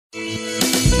Weather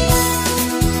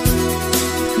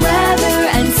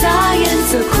and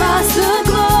science across the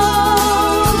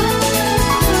globe.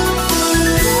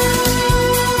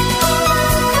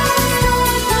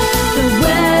 The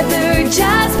Weather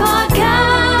Jazz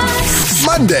Podcast.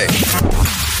 Monday.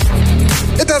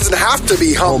 It doesn't have to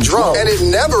be humdrum, and it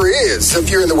never is if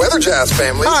you're in the Weather Jazz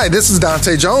family. Hi, this is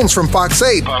Dante Jones from Fox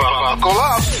 8. Buckle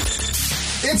up.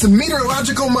 It's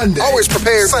Meteorological Monday. Always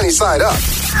prepared, sunny side up.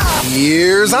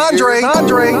 Here's Andre.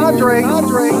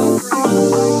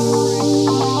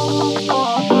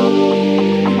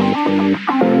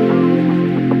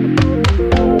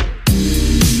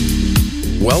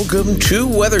 Welcome to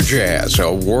Weather Jazz,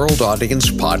 a world audience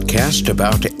podcast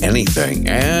about anything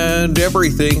and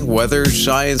everything, weather,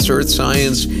 science, earth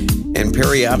science, and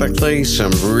periodically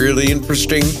some really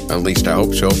interesting, at least I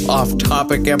hope so,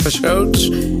 off-topic episodes.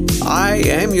 I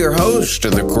am your host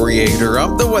and the creator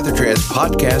of the Weather Jazz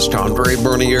podcast, Andre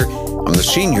Bernier. I'm the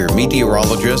senior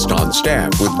meteorologist on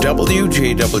staff with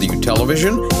WJW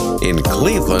Television in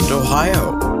Cleveland,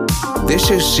 Ohio. This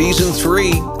is Season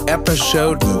 3,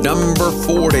 Episode number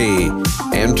 40,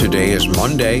 and today is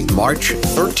Monday, March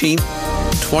 13th,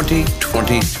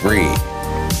 2023.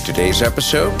 Today's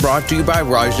episode brought to you by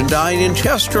Rise and Dine in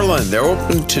Chesterland. They're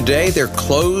open today. They're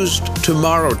closed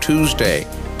tomorrow, Tuesday.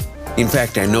 In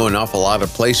fact, I know an awful lot of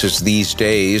places these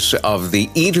days of the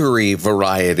eatery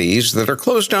varieties that are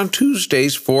closed on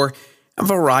Tuesdays for a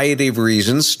variety of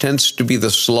reasons. Tends to be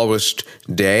the slowest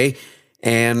day.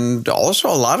 And also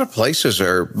a lot of places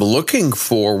are looking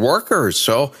for workers.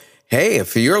 So, hey,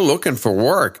 if you're looking for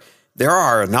work, there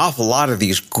are an awful lot of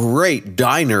these great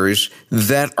diners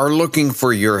that are looking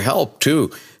for your help, too.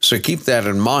 So keep that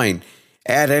in mind.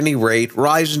 At any rate,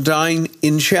 Rise and Dine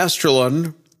in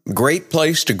Chesterland, great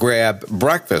place to grab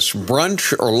breakfast,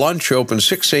 brunch, or lunch, open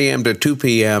 6 a.m. to 2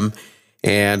 p.m.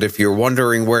 And if you're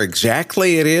wondering where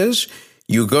exactly it is,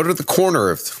 you go to the corner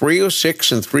of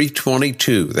 306 and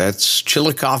 322. That's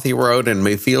Chillicothe Road and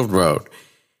Mayfield Road.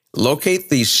 Locate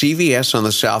the CVS on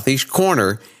the southeast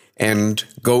corner and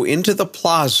go into the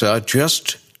plaza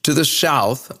just to the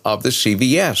south of the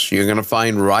CVS. You're going to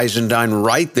find Rise and Dine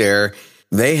right there.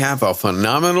 They have a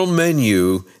phenomenal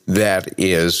menu that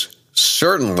is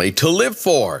certainly to live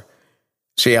for.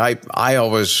 See, I'm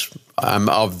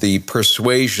of the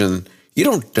persuasion you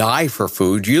don't die for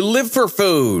food, you live for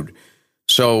food.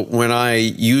 So when I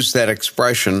use that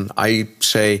expression, I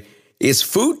say, it's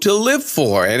food to live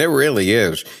for, and it really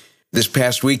is. This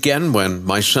past weekend, when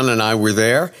my son and I were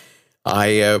there,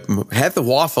 I had the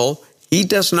waffle. He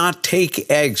does not take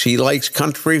eggs. He likes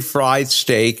country fried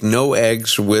steak, no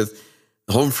eggs, with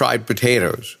home fried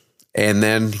potatoes. And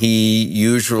then he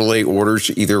usually orders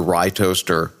either rye toast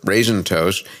or raisin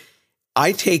toast.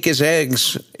 I take his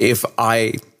eggs if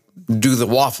I do the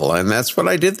waffle, and that's what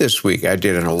I did this week. I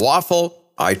did in a waffle.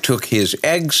 I took his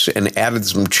eggs and added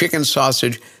some chicken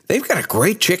sausage. They've got a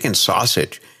great chicken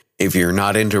sausage. If you're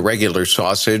not into regular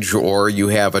sausage or you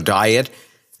have a diet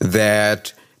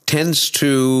that tends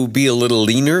to be a little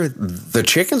leaner, the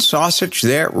chicken sausage,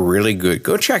 they're really good.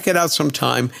 Go check it out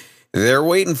sometime. They're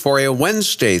waiting for you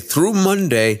Wednesday through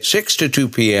Monday, 6 to 2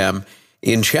 p.m.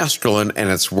 in Chesterland, and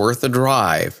it's worth a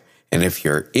drive. And if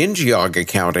you're in Geauga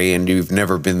County and you've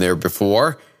never been there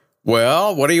before,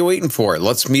 well, what are you waiting for?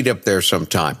 Let's meet up there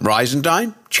sometime. Rise and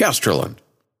Dine, Chesterland.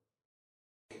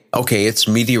 Okay, it's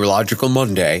Meteorological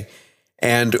Monday,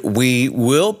 and we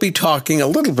will be talking a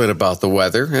little bit about the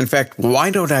weather. In fact, why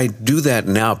don't I do that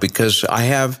now? Because I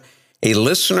have a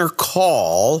listener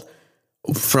call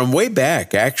from way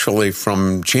back, actually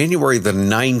from January the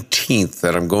 19th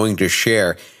that I'm going to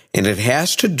share, and it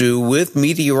has to do with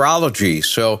meteorology.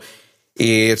 So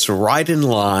it's right in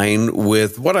line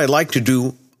with what I like to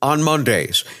do on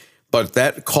Mondays, but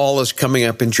that call is coming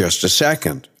up in just a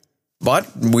second.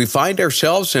 But we find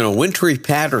ourselves in a wintry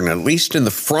pattern, at least in the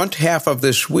front half of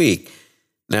this week.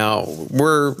 Now,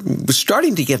 we're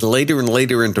starting to get later and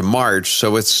later into March,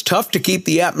 so it's tough to keep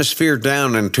the atmosphere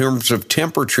down in terms of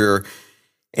temperature.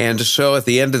 And so at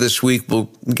the end of this week, we'll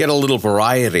get a little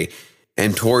variety.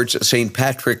 And towards St.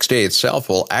 Patrick's Day itself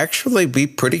will actually be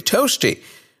pretty toasty.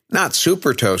 Not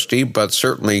super toasty, but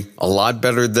certainly a lot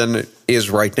better than it is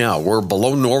right now. We're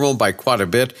below normal by quite a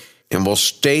bit, and we'll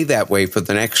stay that way for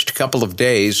the next couple of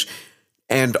days.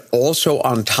 And also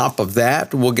on top of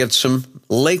that, we'll get some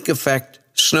lake effect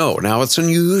snow. Now, it's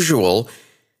unusual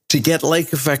to get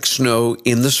lake effect snow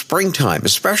in the springtime,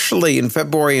 especially in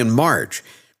February and March.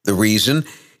 The reason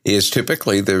is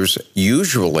typically there's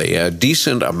usually a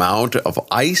decent amount of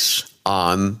ice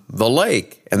on the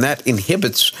lake, and that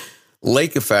inhibits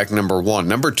lake effect, number one.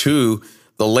 Number two,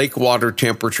 the lake water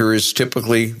temperature is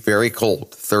typically very cold,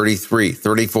 33,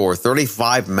 34,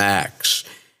 35 max.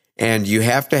 And you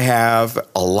have to have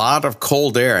a lot of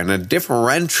cold air and a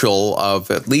differential of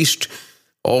at least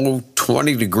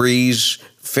 20 degrees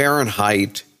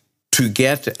Fahrenheit to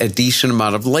get a decent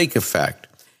amount of lake effect.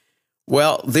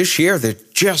 Well, this year there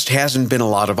just hasn't been a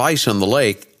lot of ice on the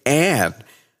lake, and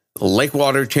lake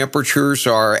water temperatures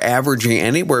are averaging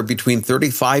anywhere between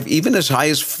 35, even as high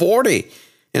as 40.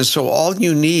 And so all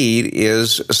you need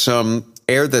is some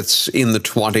air that's in the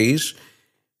 20s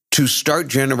to start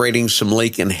generating some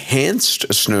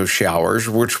lake-enhanced snow showers,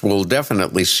 which we'll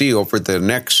definitely see over the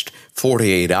next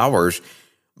 48 hours.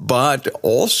 But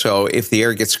also, if the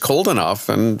air gets cold enough,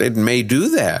 and it may do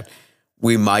that,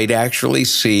 we might actually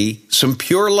see some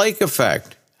pure lake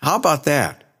effect. How about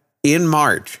that? In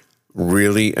March.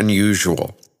 Really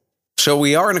unusual. So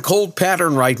we are in a cold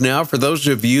pattern right now. For those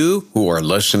of you who are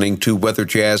listening to Weather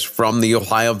Jazz from the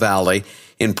Ohio Valley,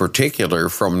 in particular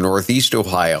from Northeast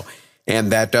Ohio,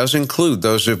 and that does include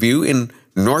those of you in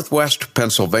Northwest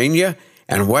Pennsylvania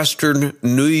and Western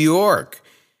New York.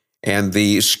 And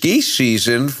the ski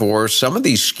season for some of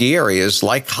these ski areas,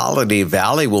 like Holiday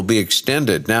Valley, will be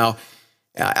extended. Now,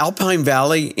 Alpine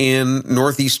Valley in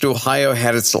Northeast Ohio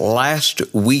had its last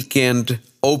weekend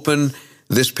open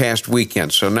this past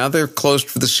weekend, so now they're closed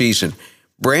for the season.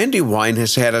 Brandywine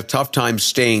has had a tough time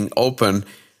staying open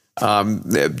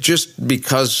just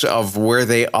because of where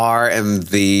they are and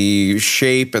the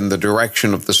shape and the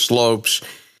direction of the slopes.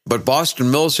 But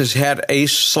Boston Mills has had a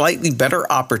slightly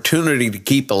better opportunity to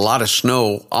keep a lot of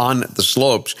snow on the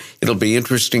slopes. It'll be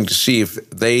interesting to see if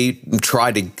they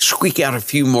try to squeak out a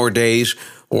few more days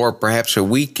or perhaps a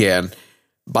weekend.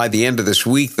 By the end of this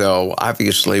week, though,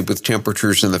 obviously with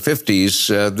temperatures in the 50s,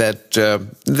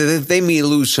 they may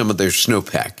lose some of their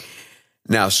snowpack.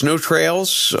 Now, snow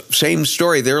trails, same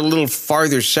story. They're a little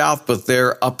farther south, but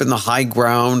they're up in the high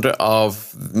ground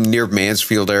of near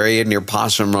Mansfield area, near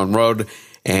Possum Run Road,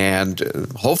 and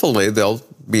hopefully they'll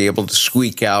be able to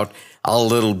squeak out a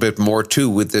little bit more, too,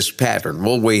 with this pattern.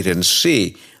 We'll wait and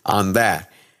see on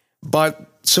that. But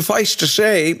suffice to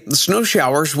say, the snow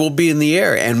showers will be in the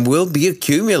air and will be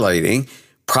accumulating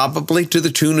probably to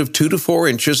the tune of 2 to 4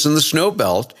 inches in the snow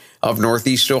belt of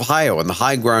Northeast Ohio and the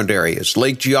high ground areas,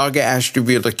 Lake Geauga,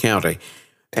 Ashtabula County,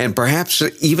 and perhaps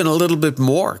even a little bit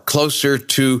more, closer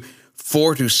to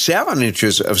 4 to 7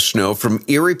 inches of snow from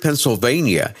Erie,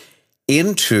 Pennsylvania,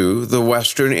 into the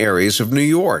western areas of New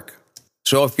York.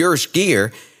 So if you're a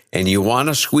skier and you want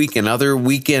to squeak another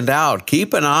weekend out,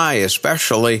 keep an eye,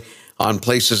 especially on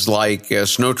places like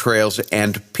snow trails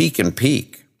and Peak and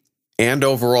Peak. And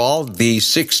overall, the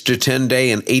 6 to 10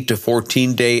 day and 8 to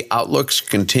 14 day outlooks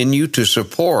continue to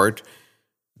support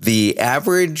the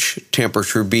average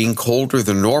temperature being colder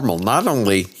than normal, not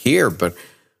only here, but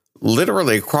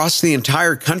literally across the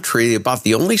entire country. About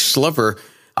the only sliver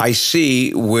I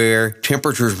see where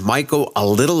temperatures might go a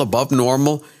little above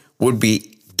normal would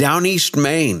be down East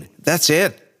Maine. That's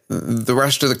it. The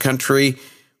rest of the country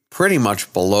pretty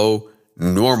much below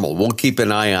normal. We'll keep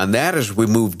an eye on that as we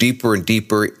move deeper and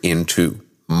deeper into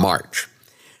March.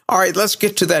 All right, let's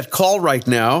get to that call right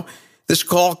now. This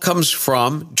call comes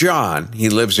from John. He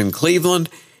lives in Cleveland,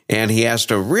 and he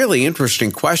asked a really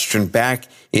interesting question back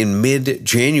in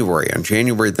mid-January. On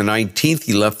January the 19th,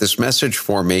 he left this message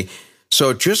for me. So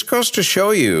it just goes to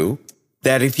show you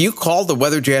that if you call the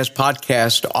Weather Jazz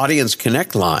Podcast Audience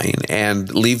Connect line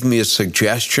and leave me a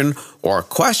suggestion or a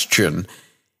question,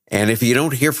 and if you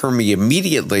don't hear from me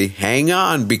immediately, hang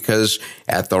on, because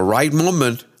at the right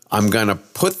moment, I'm going to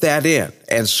put that in.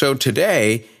 And so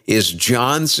today is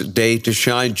John's day to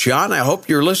shine. John, I hope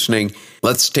you're listening.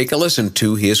 Let's take a listen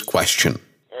to his question.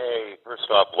 Hey, first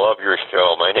off, love your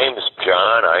show. My name is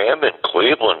John. I am in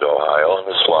Cleveland, Ohio, in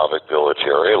the Slavic Village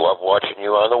area. Love watching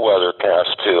you on the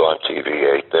Weathercast, too, on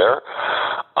TV8 there.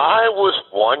 I was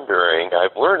wondering,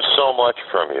 I've learned so much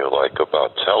from you, like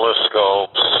about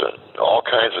telescopes and all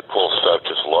kinds of cool stuff.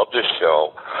 Just love the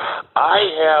show. I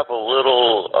have a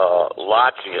little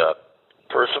Latvia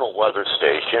personal weather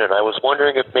station, and I was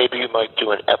wondering if maybe you might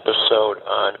do an episode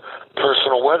on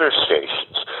personal weather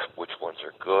stations. Which ones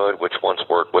are good? Which ones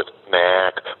work with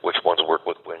Mac? Which ones work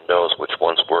with Windows? Which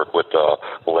ones work with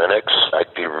Linux?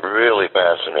 I'd be really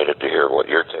fascinated to hear what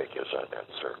your take is on that,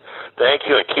 sir. Thank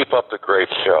you, and keep up the great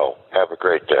show. Have a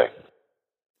great day.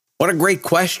 What a great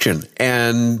question.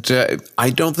 And I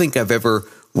don't think I've ever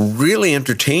really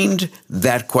entertained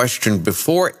that question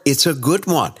before. It's a good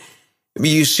one.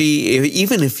 You see,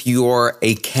 even if you're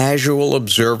a casual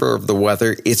observer of the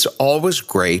weather, it's always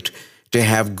great to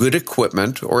have good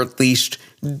equipment, or at least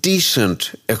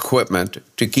decent equipment,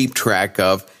 to keep track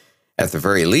of at the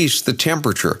very least, the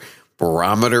temperature.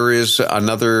 Barometer is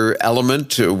another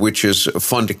element which is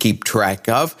fun to keep track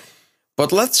of.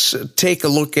 But let's take a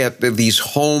look at these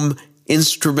home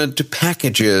instrument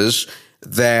packages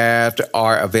that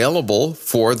are available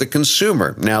for the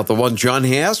consumer. Now, the one John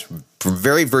has,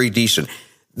 very, very decent.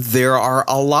 There are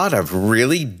a lot of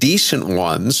really decent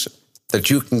ones that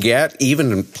you can get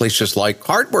even in places like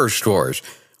hardware stores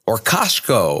or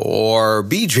Costco or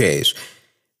BJ's.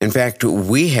 In fact,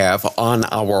 we have on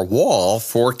our wall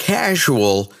for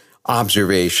casual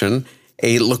observation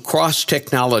a Lacrosse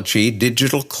Technology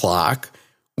digital clock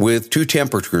with two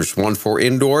temperatures, one for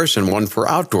indoors and one for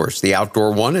outdoors. The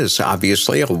outdoor one is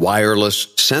obviously a wireless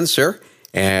sensor,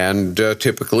 and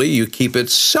typically you keep it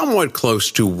somewhat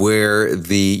close to where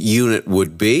the unit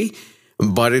would be,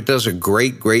 but it does a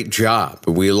great, great job.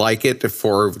 We like it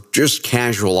for just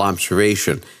casual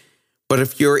observation. But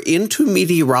if you're into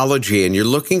meteorology and you're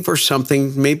looking for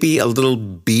something maybe a little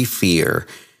beefier,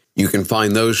 you can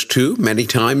find those too many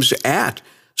times at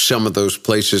some of those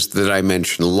places that I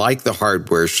mentioned, like the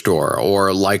hardware store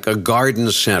or like a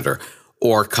garden center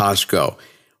or Costco.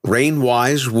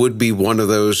 RainWise would be one of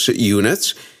those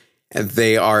units.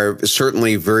 They are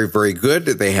certainly very, very good.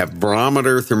 They have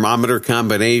barometer, thermometer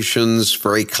combinations,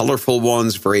 very colorful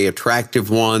ones, very attractive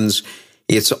ones.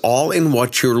 It's all in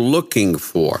what you're looking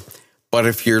for. But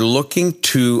if you're looking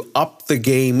to up the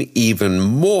game even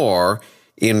more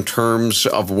in terms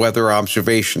of weather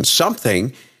observation,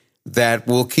 something that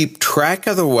will keep track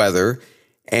of the weather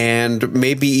and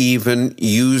maybe even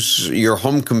use your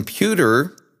home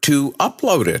computer to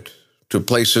upload it to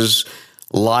places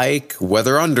like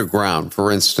Weather Underground,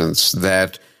 for instance,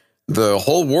 that the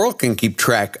whole world can keep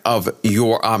track of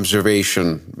your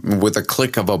observation with a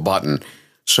click of a button.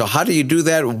 So how do you do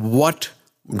that? What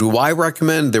do I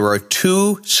recommend? There are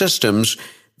two systems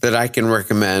that I can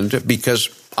recommend because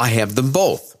I have them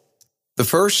both. The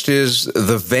first is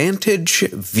the Vantage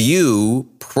View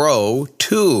Pro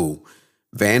 2.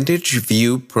 Vantage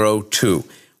View Pro 2.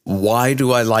 Why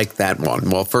do I like that one?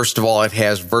 Well, first of all, it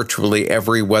has virtually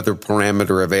every weather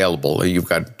parameter available. You've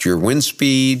got your wind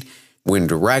speed, wind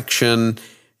direction,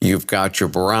 you've got your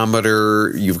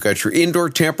barometer, you've got your indoor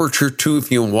temperature too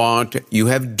if you want. You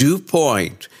have dew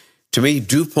point. To me,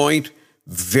 dew point,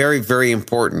 very, very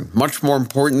important. Much more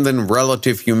important than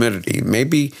relative humidity.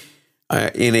 Maybe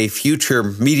in a future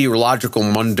Meteorological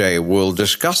Monday, we'll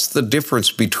discuss the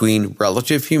difference between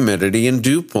relative humidity and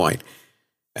dew point.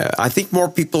 I think more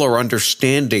people are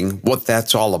understanding what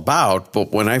that's all about,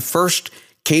 but when I first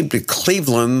came to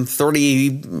Cleveland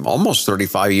almost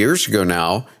 35 years ago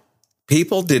now,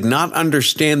 people did not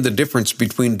understand the difference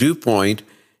between dew point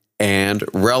and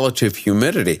relative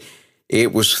humidity.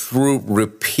 It was through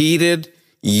repeated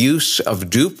use of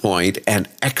dew point and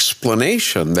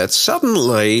explanation that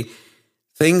suddenly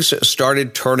things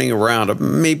started turning around.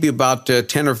 Maybe about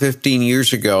 10 or 15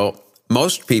 years ago,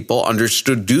 most people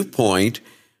understood dew point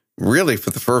really for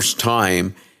the first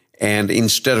time, and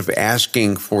instead of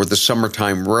asking for the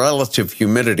summertime relative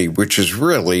humidity, which is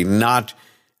really not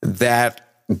that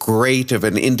great of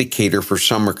an indicator for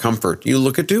summer comfort, you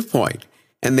look at dew point.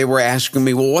 And they were asking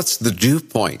me, well, what's the dew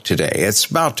point today? It's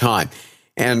about time.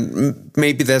 And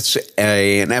maybe that's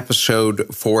an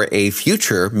episode for a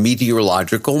future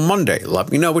Meteorological Monday.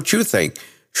 Let me know what you think.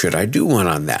 Should I do one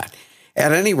on that?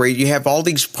 At any rate, you have all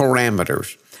these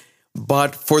parameters.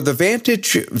 But for the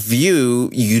Vantage View,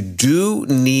 you do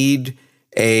need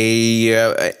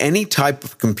any type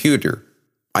of computer.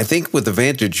 I think with the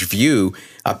Vantage View,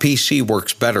 a PC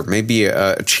works better. Maybe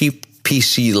a cheap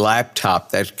PC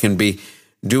laptop that can be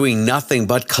doing nothing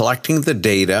but collecting the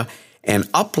data and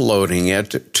uploading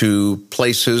it to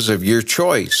places of your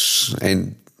choice.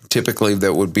 And typically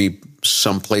that would be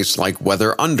someplace like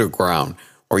Weather Underground,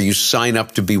 or you sign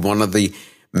up to be one of the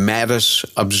Mattis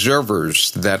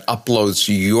observers that uploads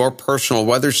your personal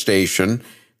weather station,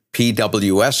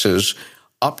 PWSs,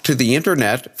 up to the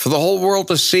internet for the whole world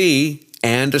to see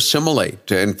and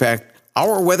assimilate. In fact,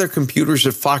 our weather computers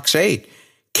at Fox 8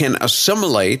 can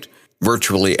assimilate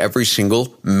virtually every single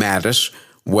Mattis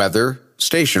weather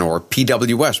station, or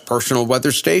PWS, personal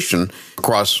weather station,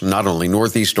 across not only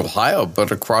Northeast Ohio,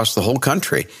 but across the whole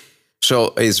country.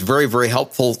 So it's very, very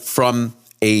helpful from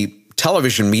a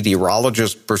television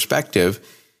meteorologist perspective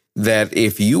that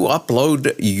if you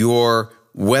upload your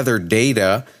weather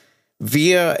data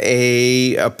via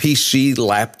a PC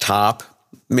laptop,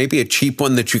 maybe a cheap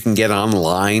one that you can get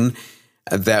online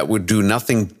that would do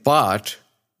nothing but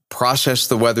process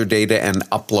the weather data and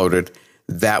upload it,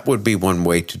 that would be one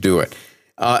way to do it.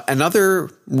 Another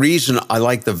reason I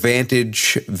like the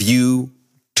Vantage View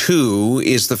 2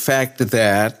 is the fact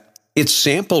that its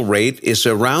sample rate is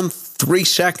around 3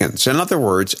 seconds. In other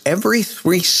words, every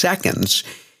 3 seconds,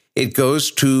 it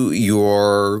goes to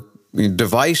your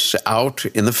device out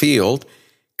in the field,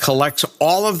 collects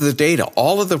all of the data,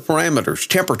 all of the parameters,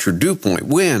 temperature, dew point,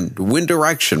 wind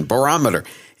direction, barometer,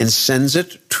 and sends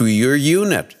it to your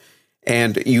unit.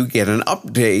 And you get an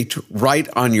update right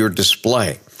on your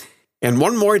display. And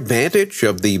one more advantage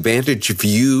of the Vantage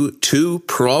View 2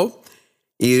 Pro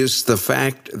is the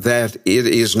fact that it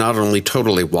is not only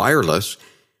totally wireless,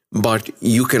 but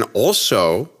you can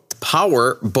also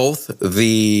power both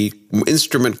the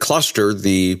instrument cluster,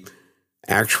 the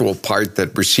actual part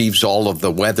that receives all of the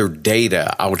weather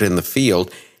data out in the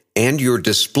field, and your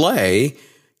display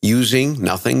using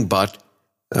nothing but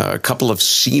a couple of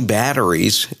C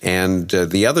batteries, and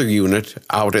the other unit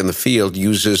out in the field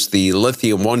uses the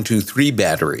lithium 123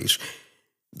 batteries.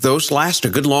 Those last a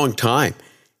good long time,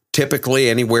 typically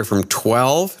anywhere from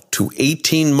 12 to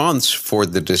 18 months for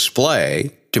the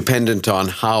display, dependent on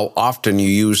how often you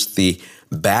use the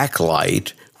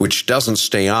backlight, which doesn't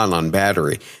stay on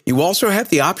battery. You also have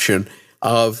the option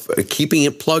of keeping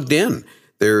it plugged in.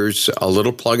 There's a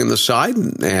little plug in the side,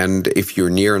 and if you're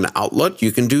near an outlet,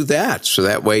 you can do that. So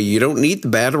that way you don't need the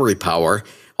battery power,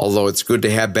 although it's good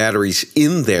to have batteries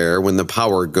in there when the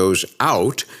power goes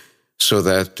out so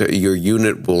that your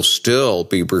unit will still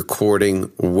be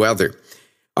recording weather.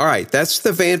 All right, that's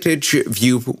the Vantage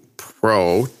View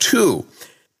Pro 2.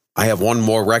 I have one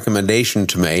more recommendation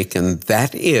to make, and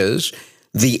that is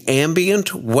the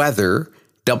Ambient Weather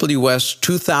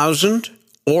WS2000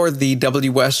 or the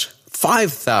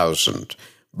WS5000.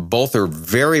 Both are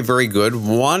very, very good.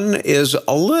 One is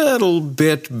a little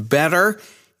bit better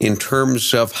in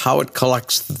terms of how it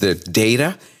collects the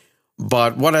data.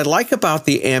 But what I like about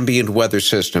the ambient weather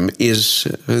system is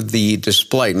the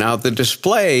display. Now, the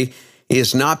display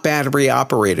is not battery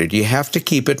operated. You have to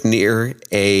keep it near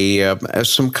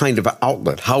some kind of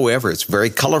outlet. However, it's very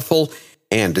colorful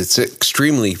and it's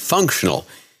extremely functional.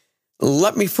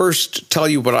 Let me first tell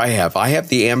you what I have. I have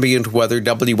the Ambient Weather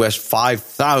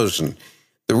WS5000.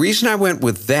 The reason I went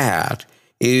with that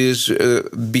is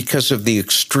because of the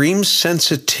extreme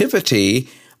sensitivity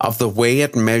of the way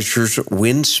it measures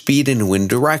wind speed and wind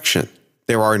direction.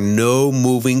 There are no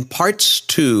moving parts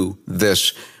to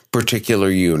this particular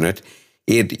unit.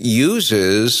 It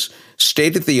uses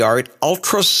state-of-the-art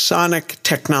ultrasonic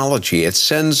technology. It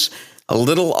sends a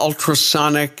little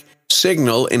ultrasonic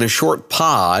signal in a short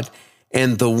pod,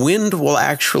 and the wind will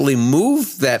actually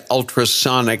move that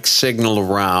ultrasonic signal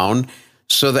around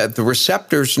so that the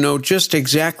receptors know just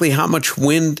exactly how much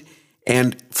wind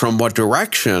and from what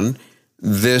direction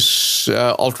this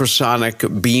ultrasonic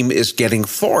beam is getting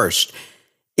forced.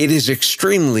 It is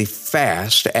extremely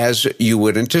fast, as you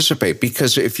would anticipate,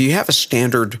 because if you have a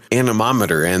standard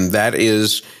anemometer, and that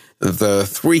is the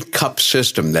 3-cup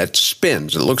system that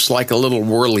spins, it looks like a little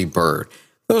whirly bird.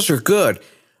 Those are good.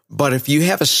 But if you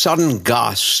have a sudden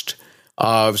gust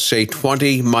of, say,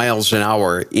 20 miles an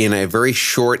hour in a very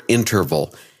short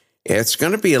interval, it's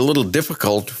going to be a little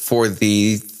difficult for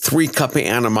the 3-cup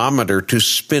anemometer to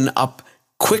spin up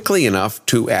quickly enough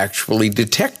to actually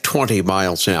detect 20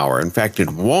 miles an hour. In fact,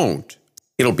 it won't.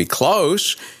 It'll be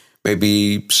close,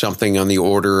 maybe something on the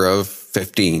order of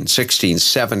 15, 16,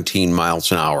 17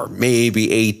 miles an hour,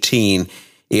 maybe 18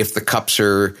 if the cups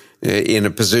are in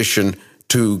a position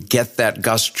to get that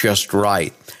gust just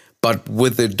right. But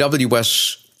with the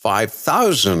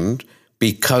WS5000,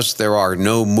 because there are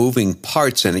no moving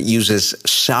parts and it uses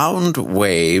sound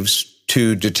waves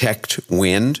to detect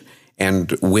wind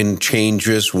and wind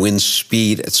changes, wind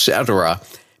speed, etc.,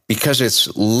 because it's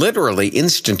literally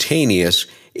instantaneous,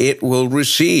 it will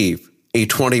receive a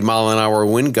 20-mile-an-hour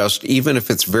wind gust, even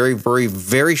if it's very, very,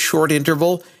 very short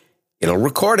interval, it'll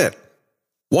record it.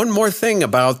 One more thing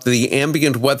about the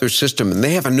ambient weather system, and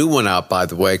they have a new one out, by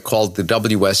the way, called the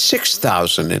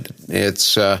WS6000.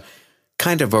 It's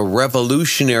kind of a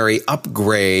revolutionary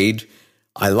upgrade.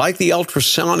 I like the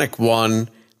ultrasonic one.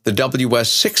 The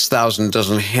WS6000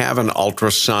 doesn't have an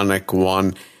ultrasonic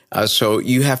one, so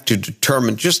you have to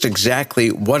determine just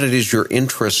exactly what it is you're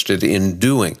interested in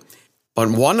doing. But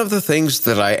one of the things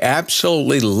that I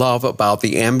absolutely love about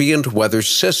the ambient weather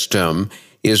system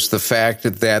is the fact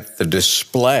that the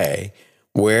display,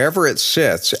 wherever it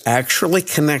sits, actually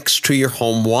connects to your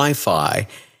home Wi-Fi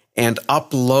and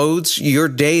uploads your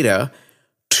data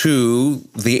to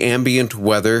the ambient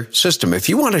weather system. If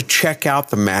you want to check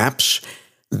out the maps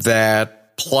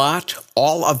that plot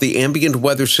all of the ambient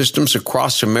weather systems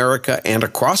across America and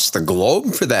across the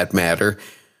globe, for that matter,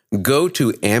 go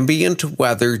to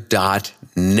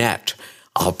ambientweather.net.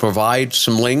 I'll provide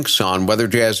some links on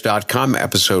weatherjazz.com,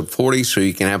 episode 40, so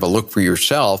you can have a look for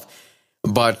yourself.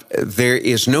 But there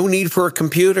is no need for a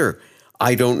computer.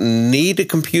 I don't need a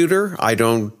computer. I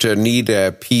don't need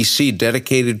a PC,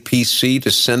 dedicated PC,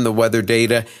 to send the weather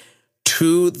data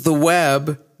to the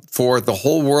web for the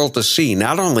whole world to see.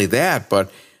 Not only that,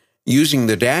 but using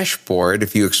the dashboard,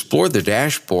 if you explore the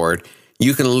dashboard,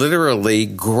 you can literally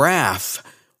graph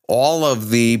all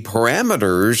of the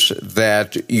parameters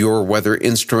that your weather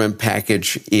instrument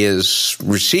package is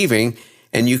receiving,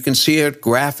 and you can see it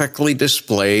graphically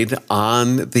displayed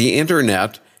on the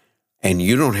internet, and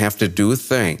you don't have to do a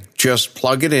thing. Just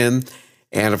plug it in,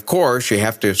 and of course, you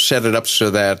have to set it up so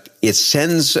that it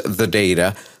sends the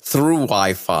data through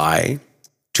Wi-Fi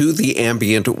to the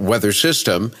ambient weather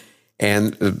system,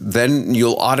 and then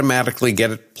you'll automatically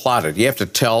get it plotted. You have to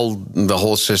tell the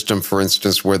whole system, for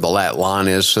instance, where the lat long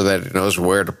is so that it knows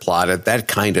where to plot it, that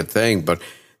kind of thing. But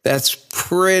that's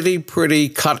pretty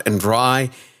cut and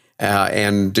dry,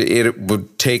 and it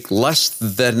would take less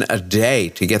than a day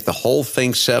to get the whole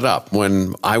thing set up.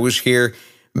 When I was here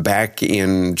back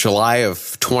in July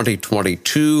of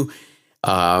 2022,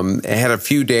 I had a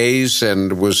few days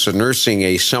and was nursing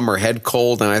a summer head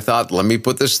cold, and I thought, let me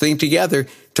put this thing together.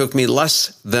 Took me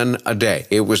less than a day.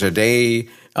 It was a day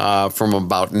from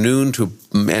about noon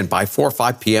and by 4 or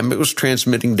 5 p.m., it was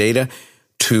transmitting data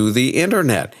to the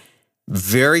internet.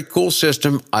 Very cool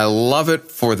system. I love it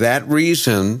for that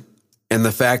reason, and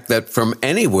the fact that from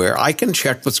anywhere, I can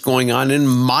check what's going on in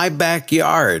my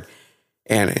backyard,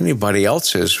 and anybody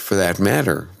else's for that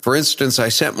matter. For instance, I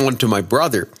sent one to my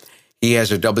brother. He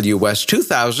has a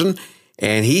WS2000,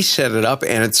 and he set it up,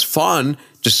 and it's fun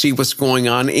to see what's going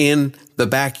on in the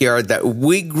backyard that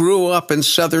we grew up in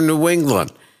southern New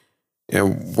England.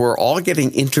 And we're all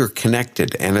getting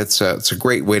interconnected, and it's a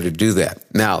great way to do that.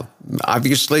 Now,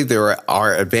 obviously, there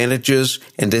are advantages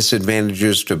and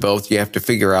disadvantages to both. You have to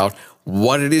figure out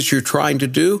what it is you're trying to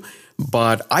do,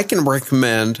 but I can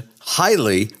recommend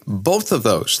highly both of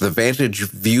those, the Vantage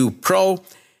View Pro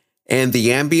and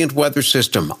the ambient weather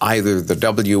system, either the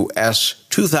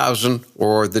WS2000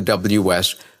 or the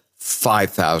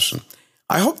WS5000.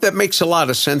 I hope that makes a lot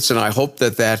of sense, and I hope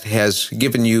that that has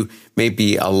given you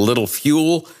maybe a little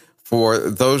fuel for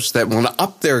those that want to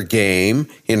up their game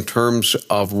in terms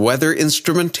of weather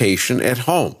instrumentation at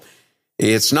home.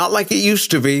 It's not like it used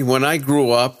to be. When I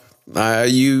grew up,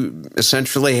 you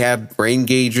essentially had rain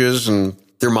gauges and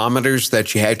thermometers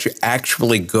that you had to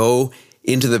actually go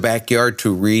into the backyard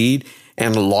to read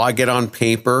and log it on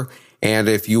paper. And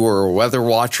if you were a weather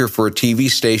watcher for a TV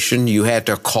station, you had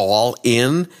to call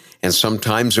in, and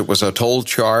sometimes it was a toll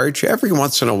charge. Every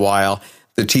once in a while,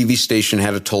 the TV station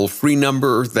had a toll-free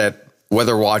number that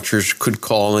weather watchers could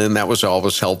call in. That was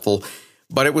always helpful.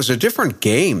 But it was a different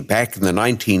game back in the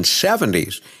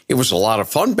 1970s. It was a lot of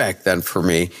fun back then for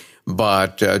me.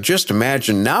 But just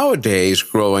imagine nowadays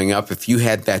growing up, if you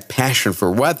had that passion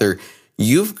for weather,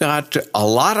 you've got a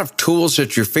lot of tools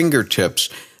at your fingertips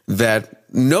that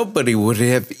nobody would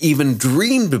have even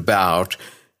dreamed about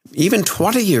even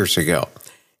 20 years ago.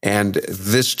 And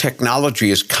this technology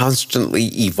is constantly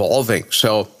evolving.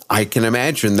 So I can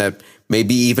imagine that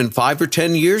maybe even 5 or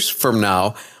 10 years from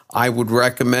now, I would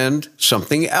recommend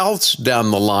something else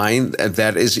down the line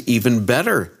that is even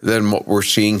better than what we're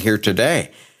seeing here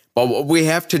today. But what we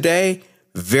have today,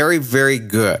 very, very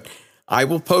good. I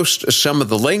will post some of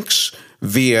the links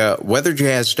via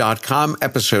weatherjazz.com,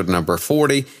 episode number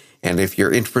 40. And if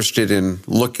you're interested in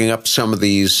looking up some of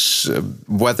these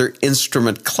weather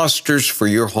instrument clusters for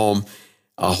your home,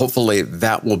 hopefully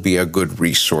that will be a good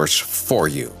resource for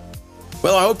you.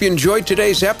 Well, I hope you enjoyed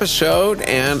today's episode,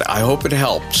 and I hope it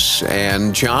helps.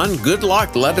 And John, good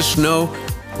luck. Let us know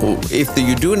if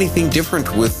you do anything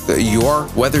different with your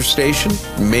weather station.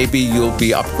 Maybe you'll be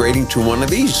upgrading to one of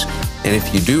these. And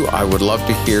if you do, I would love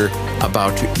to hear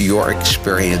about your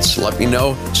experience. Let me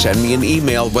know. Send me an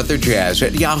email,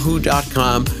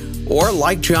 weatherjazz@yahoo.com, or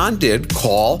like John did,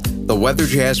 call the Weather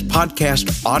Jazz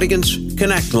Podcast Audience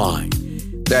Connect line.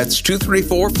 That's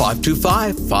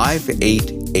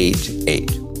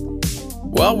 234-525-5888.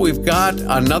 Well, we've got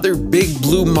another Big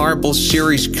Blue Marble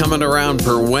series coming around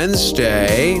for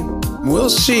Wednesday. We'll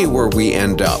see where we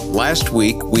end up. Last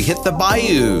week, we hit the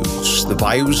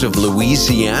bayous of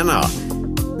Louisiana.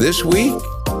 This week,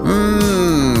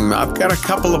 I've got a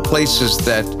couple of places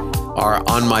that are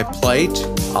on my plate.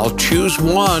 I'll choose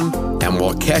one, and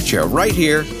we'll catch you right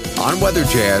here on Weather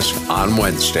Jazz on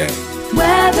Wednesday.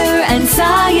 Weather and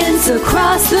science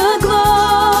across the globe.